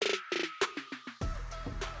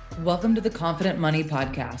Welcome to the Confident Money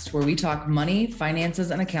Podcast, where we talk money,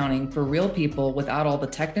 finances, and accounting for real people without all the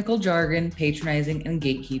technical jargon, patronizing, and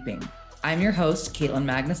gatekeeping. I'm your host, Caitlin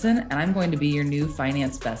Magnuson, and I'm going to be your new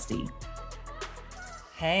finance bestie.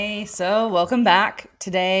 Hey, so welcome back.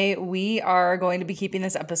 Today we are going to be keeping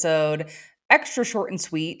this episode extra short and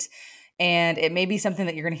sweet. And it may be something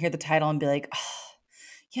that you're going to hear the title and be like, oh,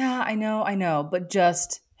 yeah, I know, but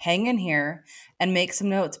just hang in here and make some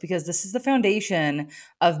notes because this is the foundation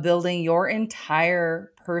of building your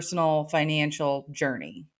entire personal financial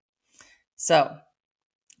journey. So,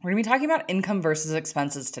 we're going to be talking about income versus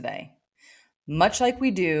expenses today. Much like we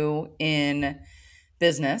do in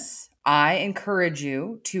business, I encourage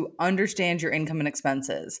you to understand your income and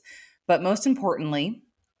expenses. But most importantly,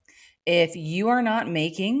 if you are not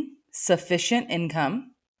making sufficient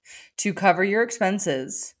income to cover your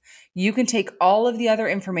expenses, you can take all of the other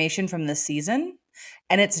information from this season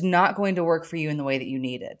and it's not going to work for you in the way that you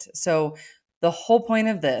need it. So, the whole point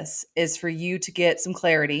of this is for you to get some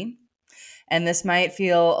clarity. And this might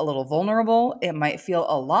feel a little vulnerable. It might feel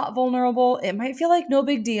a lot vulnerable. It might feel like no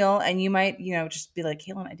big deal. And you might, just be like,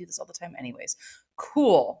 Caitlin, I do this all the time anyways.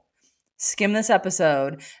 Cool. Skim this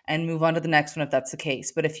episode and move on to the next one if that's the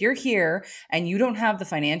case. But if you're here and you don't have the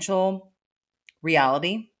financial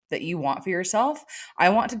reality that you want for yourself, I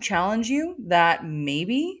want to challenge you that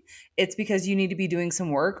maybe it's because you need to be doing some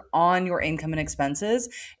work on your income and expenses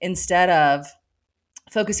instead of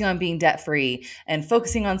focusing on being debt free and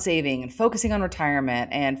focusing on saving and focusing on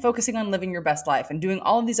retirement and focusing on living your best life and doing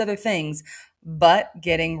all of these other things, but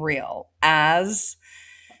getting real. As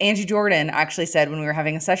Angie Jordan actually said when we were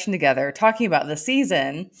having a session together talking about the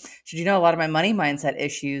season, did you know a lot of my money mindset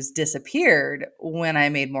issues disappeared when I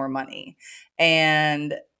made more money?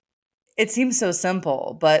 And it seems so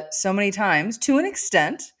simple, but so many times, to an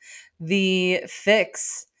extent, the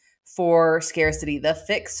fix for scarcity, the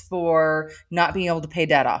fix for not being able to pay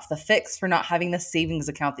debt off, the fix for not having the savings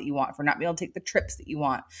account that you want, for not being able to take the trips that you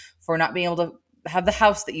want, for not being able to have the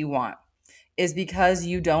house that you want, is because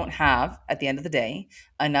you don't have, at the end of the day,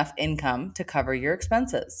 enough income to cover your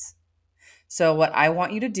expenses. So, what I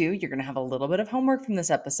want you to do, you're going to have a little bit of homework from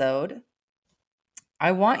this episode.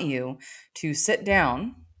 I want you to sit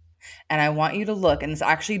down and I want you to look, and this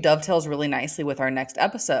actually dovetails really nicely with our next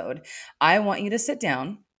episode. I want you to sit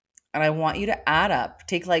down and I want you to add up,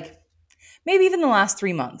 take like maybe even the last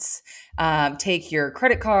 3 months. Take your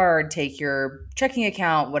credit card, take your checking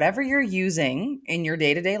account, whatever you're using in your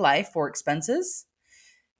day to day life for expenses,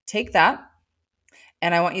 take that.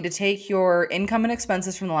 And I want you to take your income and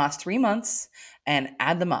expenses from the last 3 months and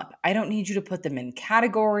add them up. I don't need you to put them in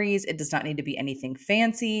categories. It does not need to be anything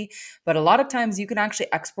fancy. But a lot of times you can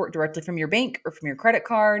actually export directly from your bank or from your credit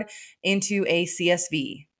card into a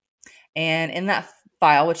CSV. And in that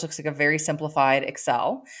file, which looks like a very simplified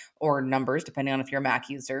Excel or numbers, depending on if you're a Mac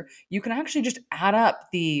user, you can actually just add up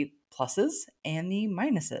the pluses and the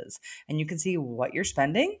minuses. And you can see what you're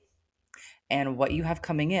spending and what you have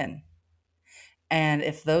coming in. And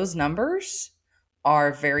if those numbers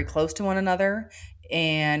are very close to one another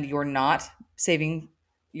and you're not saving,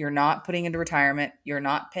 you're not putting into retirement, you're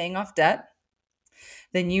not paying off debt,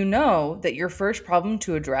 then you know that your first problem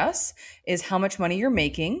to address is how much money you're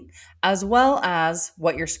making as well as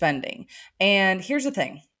what you're spending. And here's the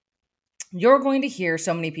thing. You're going to hear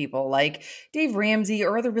so many people like Dave Ramsey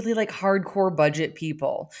or other really like hardcore budget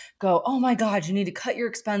people go, "Oh my God, you need to cut your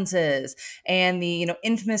expenses." And the,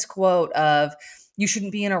 infamous quote of, "You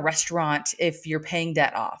shouldn't be in a restaurant if you're paying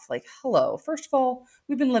debt off." Like, hello. First of all,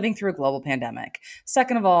 we've been living through a global pandemic.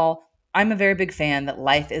 Second of all, I'm a very big fan that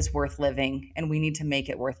life is worth living and we need to make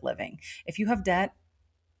it worth living. If you have debt,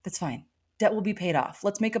 that's fine. Debt will be paid off.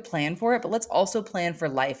 Let's make a plan for it, but let's also plan for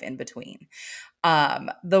life in between.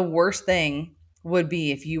 The worst thing would be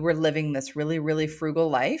if you were living this really, really frugal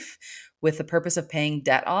life with the purpose of paying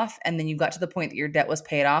debt off, and then you got to the point that your debt was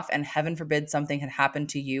paid off, and heaven forbid something had happened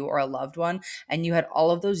to you or a loved one, and you had all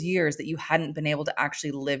of those years that you hadn't been able to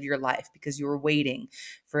actually live your life because you were waiting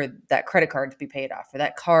for that credit card to be paid off, for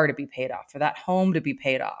that car to be paid off, for that home to be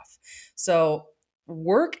paid off. So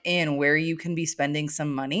work in where you can be spending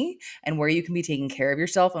some money and where you can be taking care of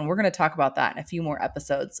yourself. And we're going to talk about that in a few more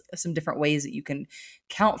episodes, some different ways that you can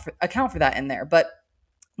account for that in there. But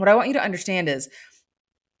what I want you to understand is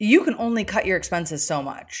you can only cut your expenses so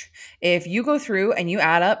much. If you go through and you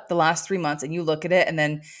add up the last 3 months and you look at it, and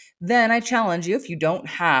then I challenge you, if you don't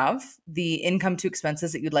have the income to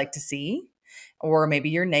expenses that you'd like to see, or maybe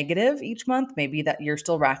you're negative each month, maybe that you're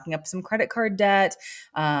still racking up some credit card debt,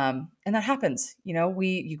 and that happens.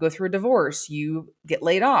 You go through a divorce, you get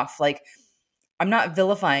laid off. Like, I'm not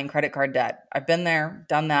vilifying credit card debt. I've been there,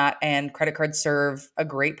 done that, and credit cards serve a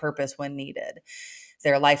great purpose when needed.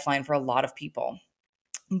 They're a lifeline for a lot of people.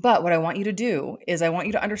 But what I want you to do is I want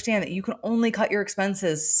you to understand that you can only cut your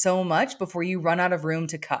expenses so much before you run out of room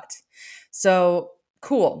to cut. So,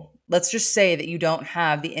 cool. Let's just say that you don't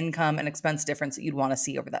have the income and expense difference that you'd want to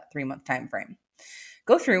see over that 3-month time frame.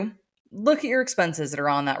 Go through, look at your expenses that are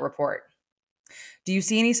on that report. Do you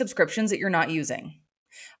see any subscriptions that you're not using?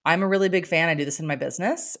 I'm a really big fan. I do this in my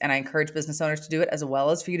business, and I encourage business owners to do it as well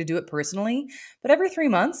as for you to do it personally. But every 3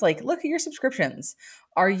 months, like, look at your subscriptions.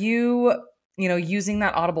 Are you, using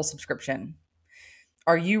that Audible subscription?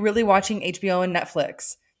 Are you really watching HBO and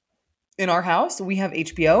Netflix? In our house, we have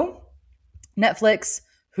HBO, Netflix,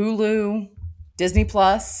 Hulu, Disney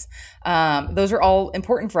Plus. Those are all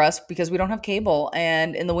important for us because we don't have cable.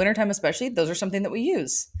 And in the wintertime, especially, those are something that we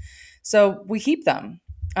use. So we keep them.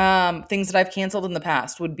 Things that I've canceled in the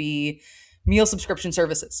past would be meal subscription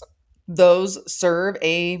services. Those serve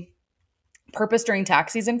a purpose during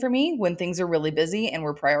tax season for me when things are really busy and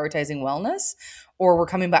we're prioritizing wellness, or we're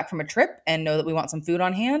coming back from a trip and know that we want some food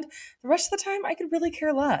on hand. The rest of the time, I could really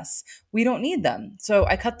care less. We don't need them. So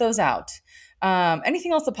I cut those out.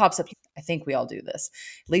 Anything else that pops up, I think we all do this.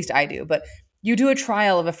 At least I do. But you do a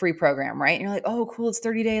trial of a free program, right? And you're like, oh, cool, it's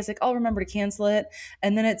 30 days. Like, I'll remember to cancel it.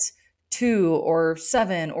 And then it's $2 or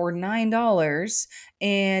 $7 or $9,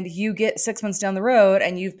 and you get 6 months down the road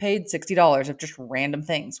and you've paid $60 of just random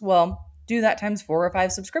things. Well, do that times 4 or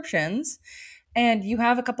 5 subscriptions, and you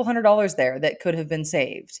have a couple $100 there that could have been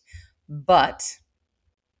saved. But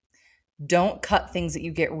don't cut things that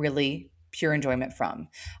you get really pure enjoyment from.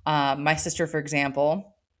 My sister, for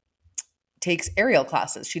example, takes aerial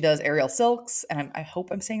classes. She does aerial silks, and I hope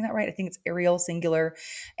I'm saying that right. I think it's aerial singular,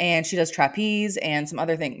 and she does trapeze and some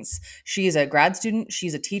other things. She's a grad student.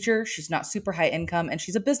 She's a teacher. She's not super high income, and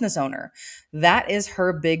she's a business owner. That is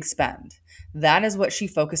her big spend. That is what she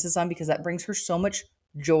focuses on because that brings her so much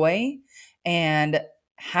joy and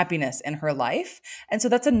happiness in her life. And so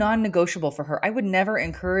that's a non-negotiable for her. I would never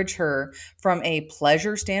encourage her from a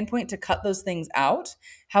pleasure standpoint to cut those things out.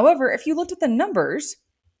 However, if you looked at the numbers,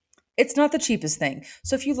 it's not the cheapest thing.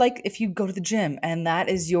 So if you go to the gym and that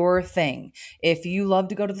is your thing, if you love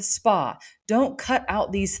to go to the spa, don't cut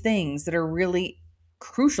out these things that are really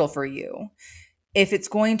crucial for you if it's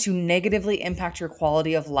going to negatively impact your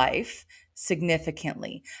quality of life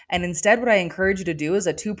significantly. And instead, what I encourage you to do is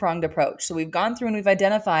a two-pronged approach. So we've gone through and we've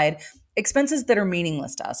identified expenses that are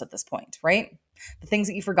meaningless to us at this point, right? The things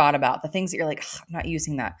that you forgot about, the things that you're like, I'm not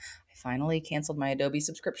using that. Finally canceled my Adobe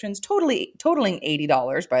subscriptions, totaling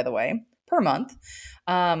 $80, by the way, per month,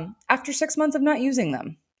 after 6 months of not using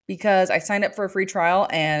them because I signed up for a free trial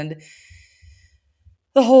and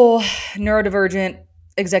the whole neurodivergent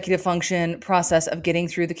executive function process of getting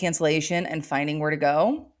through the cancellation and finding where to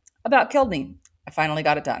go about killed me. I finally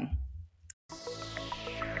got it done.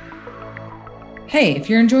 Hey, if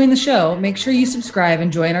you're enjoying the show, make sure you subscribe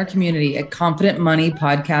and join our community at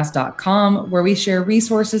confidentmoneypodcast.com, where we share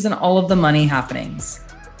resources and all of the money happenings.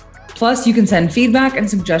 Plus, you can send feedback and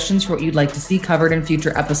suggestions for what you'd like to see covered in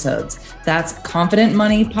future episodes. That's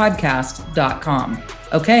confidentmoneypodcast.com.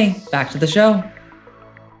 Okay, back to the show.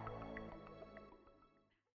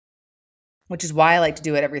 Which is why I like to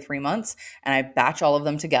do it every 3 months, and I batch all of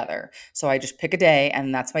them together. So I just pick a day,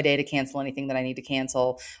 and that's my day to cancel anything that I need to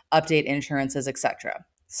cancel, update insurances, etc.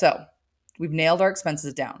 So we've nailed our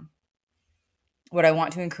expenses down. What I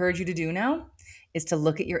want to encourage you to do now is to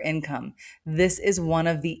look at your income. This is one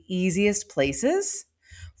of the easiest places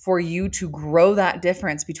for you to grow that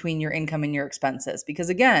difference between your income and your expenses. Because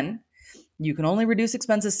again, you can only reduce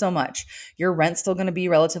expenses so much. Your rent's still going to be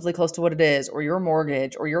relatively close to what it is, or your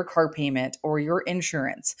mortgage, or your car payment, or your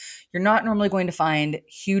insurance. You're not normally going to find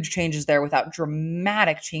huge changes there without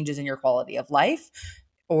dramatic changes in your quality of life,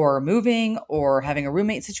 or moving, or having a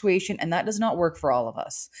roommate situation, and that does not work for all of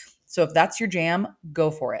us. So if that's your jam, go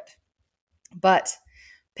for it. But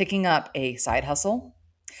picking up a side hustle,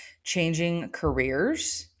 changing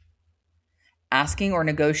careers, asking or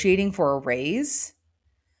negotiating for a raise,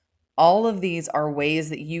 all of these are ways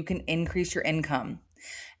that you can increase your income.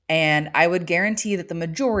 And I would guarantee that the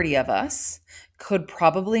majority of us could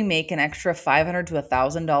probably make an extra $500 to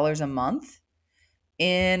 $1,000 a month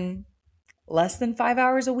in less than 5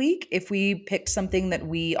 hours a week if we picked something that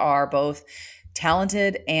we are both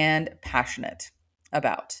talented and passionate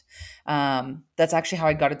about. That's actually how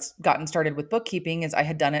I gotten started with bookkeeping. Is I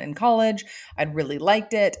had done it in college. I'd really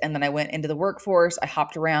liked it. And then I went into the workforce. I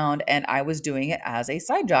hopped around and I was doing it as a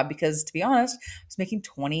side job because, to be honest, I was making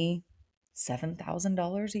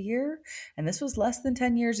 $27,000 a year. And this was less than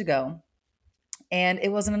 10 years ago. And it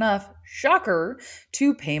wasn't enough, shocker,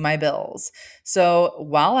 to pay my bills. So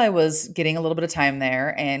while I was getting a little bit of time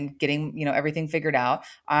there and getting, everything figured out,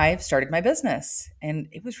 I started my business. And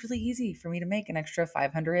it was really easy for me to make an extra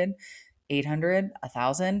 500, 800,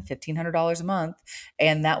 1,000, $1,500 a month.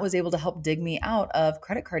 And that was able to help dig me out of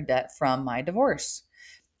credit card debt from my divorce.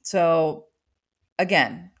 So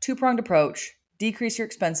again, two-pronged approach, decrease your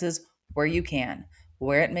expenses where you can,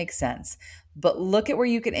 where it makes sense, but look at where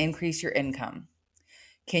you can increase your income.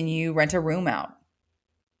 Can you rent a room out?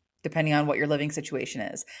 Depending on what your living situation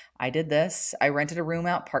is. I did this. I rented a room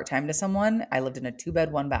out part-time to someone. I lived in a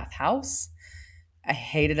 2-bed, 1-bath house. I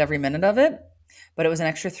hated every minute of it, but it was an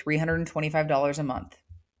extra $325 a month.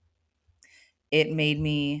 It made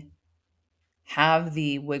me have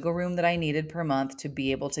the wiggle room that I needed per month to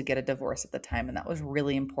be able to get a divorce at the time. And that was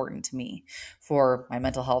really important to me for my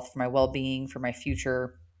mental health, for my well-being, for my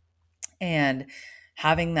future. And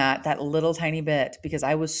having that little tiny bit, because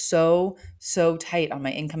I was so tight on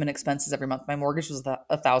my income and expenses every month. My mortgage was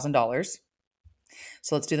 $1,000.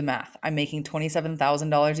 So let's do the math. I'm making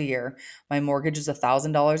 $27,000 a year. My mortgage is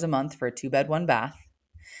 $1,000 a month for a 2-bed, 1-bath.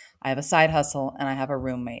 I have a side hustle and I have a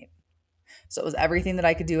roommate. So it was everything that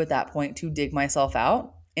I could do at that point to dig myself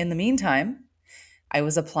out. In the meantime, I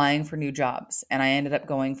was applying for new jobs, and I ended up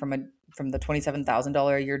going from the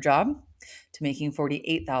 $27,000 a year job to making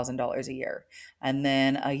 $48,000 a year. And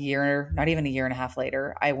then not even a year and a half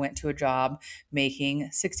later, I went to a job making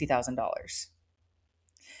 $60,000.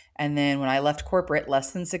 And then when I left corporate,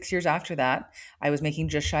 less than 6 years after that, I was making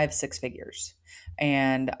just shy of 6 figures.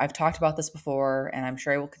 And I've talked about this before, and I'm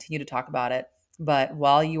sure I will continue to talk about it. But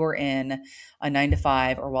while you are in a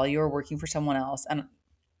 9-to-5 or while you are working for someone else, and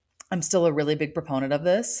I'm still a really big proponent of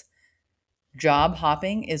this, job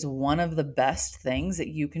hopping is one of the best things that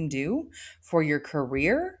you can do for your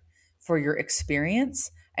career, for your experience,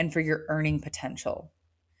 and for your earning potential.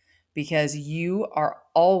 Because you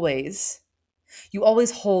always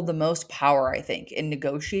hold the most power, I think, in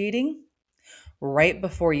negotiating right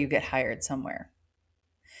before you get hired somewhere.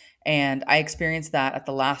 And I experienced that at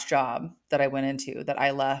the last job that I went into that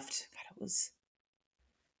I left, God, it was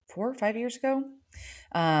 4 or 5 years ago,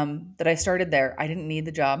 that I started there. I didn't need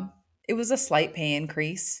the job. It was a slight pay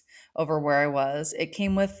increase over where I was. It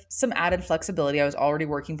came with some added flexibility. I was already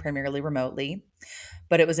working primarily remotely,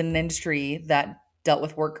 but it was in an industry that dealt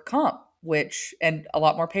with work comp, and a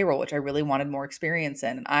lot more payroll, which I really wanted more experience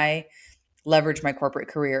in. And I leveraged my corporate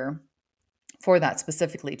career for that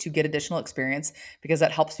specifically to get additional experience, because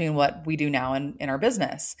that helps me in what we do now in our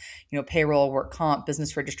business. Payroll, work comp,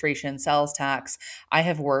 business registration, sales tax. I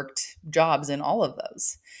have worked jobs in all of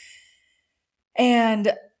those.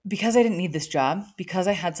 And because I didn't need this job, because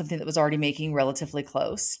I had something that was already making relatively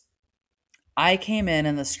close, I came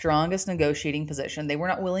in the strongest negotiating position. They were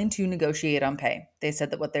not willing to negotiate on pay. They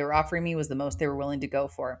said that what they were offering me was the most they were willing to go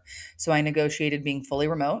for. So I negotiated being fully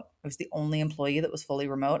remote. I was the only employee that was fully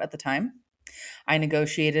remote at the time. I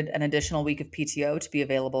negotiated an additional week of PTO to be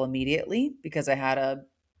available immediately because I had a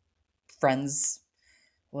friend's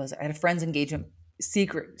engagement,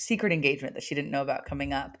 secret engagement that she didn't know about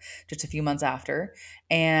coming up just a few months after.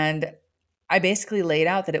 And I basically laid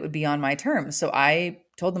out that it would be on my terms. So I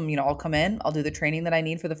told them, I'll come in, I'll do the training that I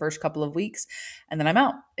need for the first couple of weeks, and then I'm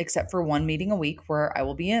out, except for one meeting a week where I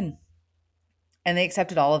will be in. And they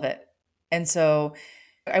accepted all of it. And so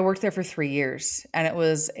I worked there for 3 years, and it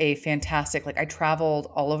was a fantastic, I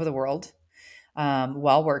traveled all over the world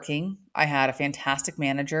while working. I had a fantastic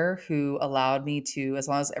manager who allowed me to, as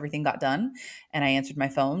long as everything got done and I answered my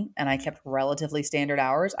phone and I kept relatively standard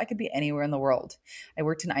hours, I could be anywhere in the world. I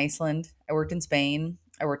worked in Iceland, I worked in Spain,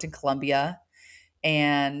 I worked in Colombia,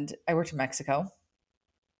 and I worked in Mexico.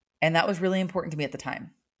 And that was really important to me at the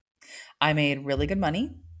time. I made really good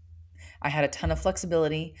money. I had a ton of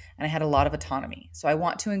flexibility and I had a lot of autonomy. So I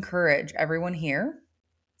want to encourage everyone here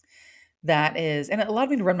and it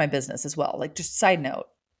allowed me to run my business as well. Just side note,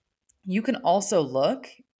 you can also look,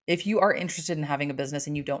 if you are interested in having a business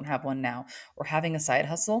and you don't have one now, or having a side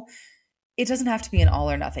hustle, it doesn't have to be an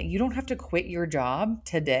all or nothing. You don't have to quit your job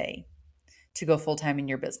today to go full-time in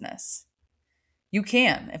your business. You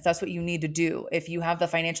can, if that's what you need to do, if you have the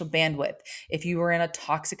financial bandwidth, if you are in a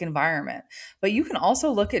toxic environment. But you can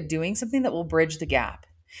also look at doing something that will bridge the gap.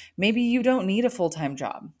 Maybe you don't need a full-time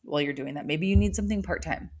job while you're doing that. Maybe you need something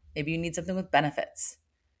part-time. Maybe you need something with benefits.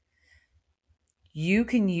 You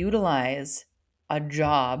can utilize a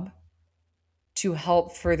job to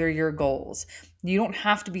help further your goals. You don't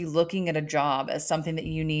have to be looking at a job as something that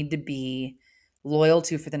you need to be loyal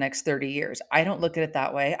to for the next 30 years. I don't look at it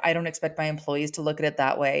that way. I don't expect my employees to look at it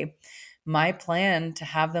that way. My plan to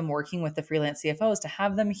have them working with the freelance CFO is to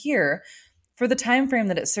have them here for the time frame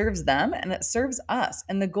that it serves them and it serves us.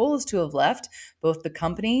 And the goal is to have left both the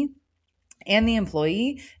company and the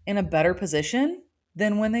employee in a better position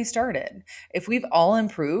than when they started. If we've all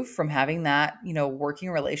improved from having that, working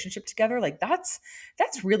relationship together, like that's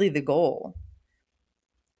really the goal.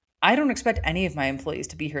 I don't expect any of my employees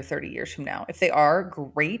to be here 30 years from now. If they are,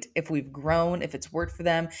 great. If we've grown, if it's worked for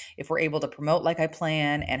them, if we're able to promote like I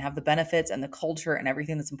plan and have the benefits and the culture and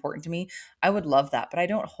everything that's important to me, I would love that. But I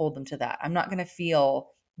don't hold them to that. I'm not going to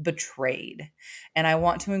feel betrayed. And I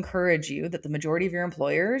want to encourage you that the majority of your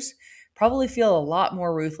employers probably feel a lot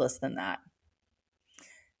more ruthless than that.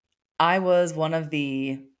 I was one of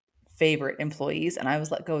the favorite employees, and I was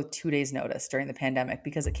let go with 2 days notice during the pandemic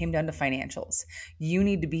because it came down to financials. You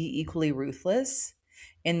need to be equally ruthless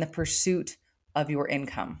in the pursuit of your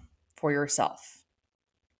income for yourself.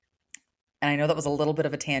 And I know that was a little bit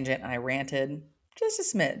of a tangent and I ranted just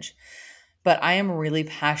a smidge, but I am really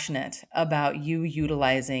passionate about you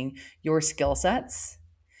utilizing your skill sets,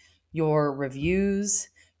 your reviews,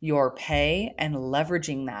 your pay, and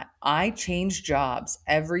leveraging that. I change jobs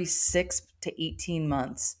every 6 to 18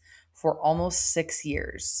 months for almost 6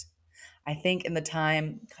 years. I think in the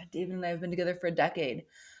time, David and I have been together for a decade.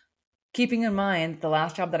 Keeping in mind the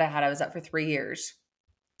last job that I had, I was at for 3 years.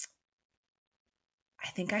 I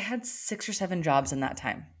think I had 6 or 7 jobs in that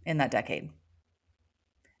time, in that decade.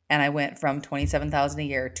 And I went from $27,000 a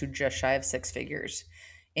year to just shy of 6 figures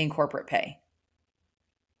in corporate pay.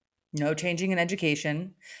 No changing in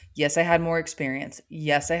education. Yes, I had more experience.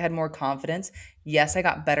 Yes, I had more confidence. Yes, I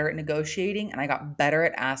got better at negotiating and I got better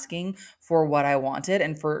at asking for what I wanted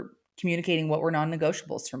and for communicating what were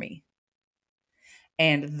non-negotiables for me.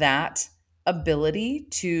 And that ability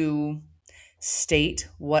to state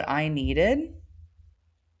what I needed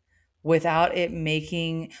without me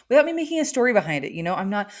making a story behind it. I'm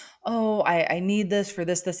not, I need this for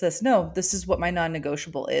this. No, this is what my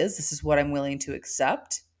non-negotiable is. This is what I'm willing to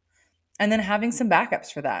accept. And then having some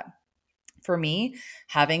backups for that. For me,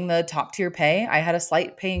 having the top tier pay, I had a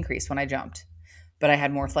slight pay increase when I jumped, but I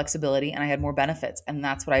had more flexibility and I had more benefits. And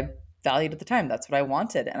that's what I valued at the time. That's what I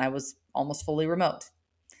wanted. And I was almost fully remote.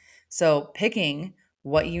 So picking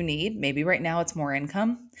what you need, maybe right now it's more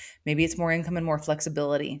income. Maybe it's more income and more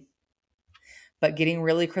flexibility. But getting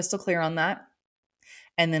really crystal clear on that.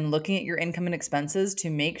 And then looking at your income and expenses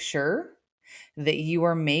to make sure that you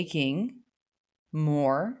are making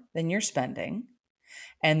more than you're spending.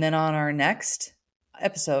 And then on our next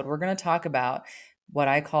episode, we're going to talk about what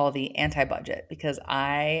I call the anti-budget, because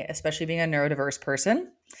I, especially being a neurodiverse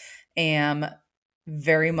person, am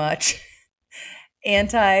very much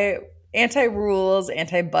anti-rules,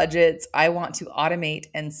 anti-budgets. I want to automate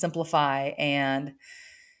and simplify and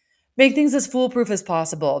make things as foolproof as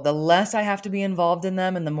possible. The less I have to be involved in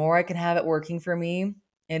them and the more I can have it working for me,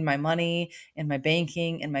 in my money, in my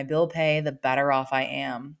banking, in my bill pay, the better off I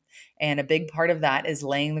am. And a big part of that is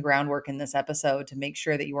laying the groundwork in this episode to make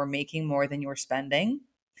sure that you are making more than you're spending.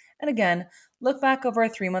 And again, look back over a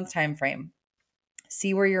 3-month time frame,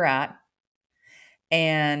 see where you're at,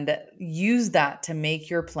 and use that to make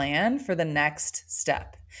your plan for the next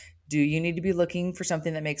step. Do you need to be looking for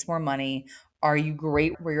something that makes more money? Are you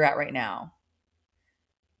great where you're at right now?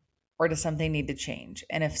 Or does something need to change?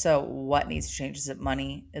 And if so, what needs to change? Is it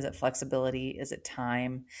money? Is it flexibility? Is it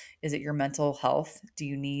time? Is it your mental health? Do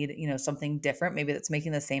you need, something different? Maybe that's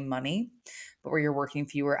making the same money, but where you're working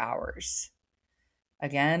fewer hours.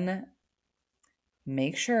 Again,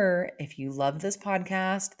 make sure if you love this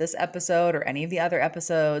podcast, this episode, or any of the other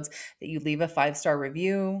episodes, that you leave a 5-star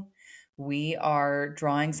review. We are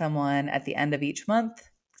drawing someone at the end of each month,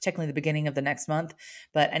 technically the beginning of the next month,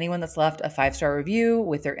 but anyone that's left a 5-star review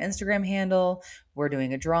with their Instagram handle, we're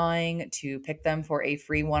doing a drawing to pick them for a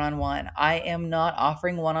free one-on-one. I am not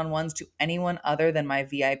offering one-on-ones to anyone other than my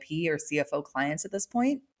VIP or CFO clients at this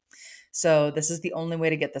point. So this is the only way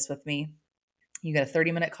to get this with me. You get a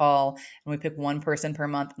 30-minute call and we pick one person per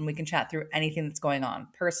month and we can chat through anything that's going on,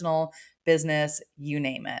 personal, business, you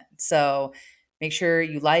name it. So make sure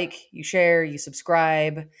you like, you share, you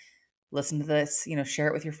subscribe. Listen to this, share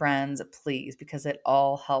it with your friends, please, because it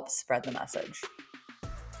all helps spread the message.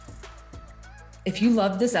 If you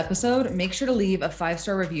loved this episode, make sure to leave a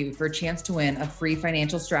 5-star review for a chance to win a free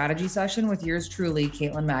financial strategy session with yours truly,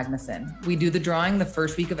 Caitlin Magnuson. We do the drawing the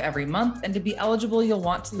first week of every month, and to be eligible, you'll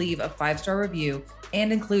want to leave a 5-star review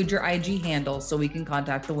and include your IG handle so we can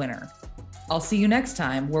contact the winner. I'll see you next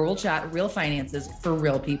time, where we'll chat real finances for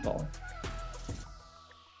real people.